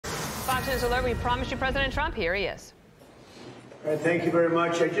Fox News Alert. We promised you President Trump. Here he is. All right, thank you very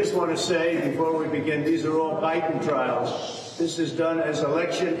much. I just want to say before we begin, these are all Biden trials. This is done as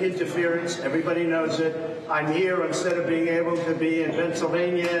election interference. Everybody knows it. I'm here instead of being able to be in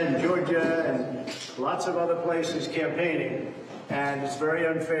Pennsylvania and Georgia and lots of other places campaigning. And it's very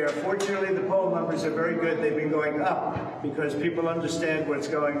unfair. Fortunately, the poll numbers are very good. They've been going up because people understand what's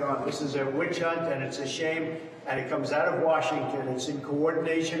going on. This is a witch hunt, and it's a shame. And it comes out of Washington. It's in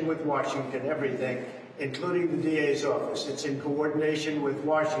coordination with Washington, everything, including the DA's office. It's in coordination with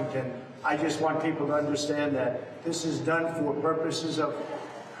Washington. I just want people to understand that this is done for purposes of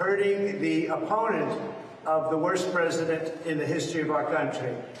hurting the opponent of the worst president in the history of our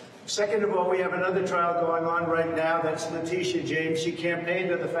country. Second of all, we have another trial going on right now. That's Letitia James. She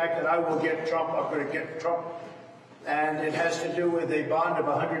campaigned on the fact that I will get Trump. I'm going to get Trump. And it has to do with a bond of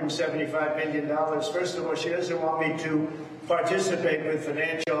 $175 million. First of all, she doesn't want me to participate with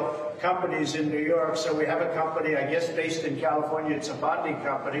financial companies in New York. So we have a company, I guess, based in California. It's a bonding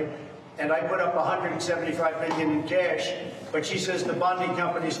company. And I put up $175 million in cash. But she says the bonding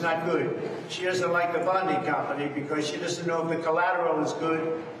company's not good. She doesn't like the bonding company because she doesn't know if the collateral is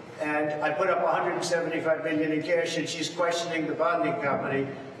good. And I put up $175 million in cash, and she's questioning the bonding company.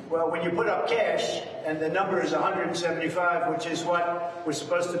 Well, when you put up cash, and the number is 175, which is what we're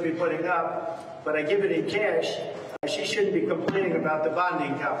supposed to be putting up, but I give it in cash, she shouldn't be complaining about the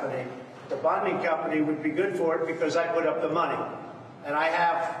bonding company. The bonding company would be good for it because I put up the money. And I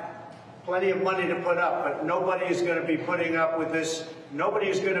have plenty of money to put up, but nobody is going to be putting up with this. Nobody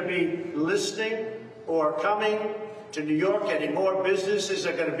is going to be listening or coming to New York anymore. Businesses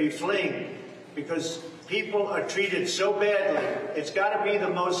are going to be fleeing because people are treated so badly. It's got to be the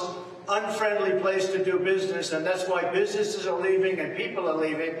most unfriendly place to do business, and that's why businesses are leaving and people are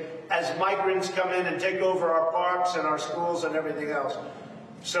leaving as migrants come in and take over our parks and our schools and everything else.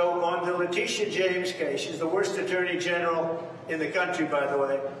 So on the Letitia James case, she's the worst attorney general in the country, by the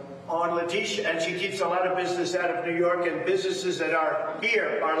way. On Letitia, and she keeps a lot of business out of New York, and businesses that are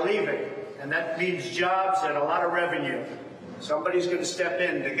here are leaving. And that means jobs and a lot of revenue. Somebody's going to step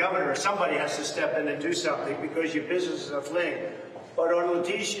in. The governor or somebody has to step in and do something because your businesses are fleeing. But on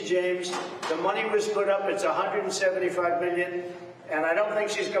Letitia James, the money was put up. It's $175 million. And I don't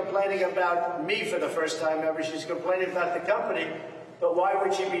think she's complaining about me for the first time ever. She's complaining about the company. But why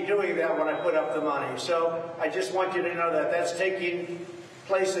would she be doing that when I put up the money? So I just want you to know that that's taking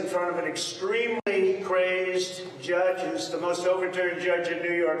place in front of an extremely crazed judge who's the most overturned judge in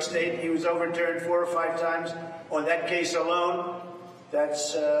New York State. He was overturned 4 or 5 times on that case alone.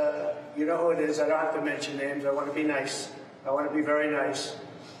 That's, you know who it is. I don't have to mention names. I want to be nice. I want to be very nice.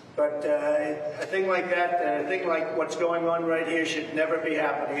 But a thing like that and a thing like what's going on right here should never be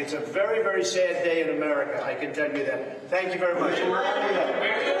happening. It's a very, very sad day in America. I can tell you that. Thank you very much.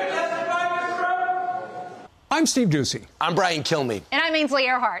 I'm Steve Doocy. I'm Brian Kilmeade. And I'm Ainsley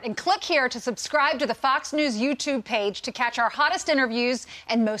Earhart. And click here to subscribe to the Fox News YouTube page to catch our hottest interviews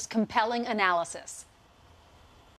and most compelling analysis.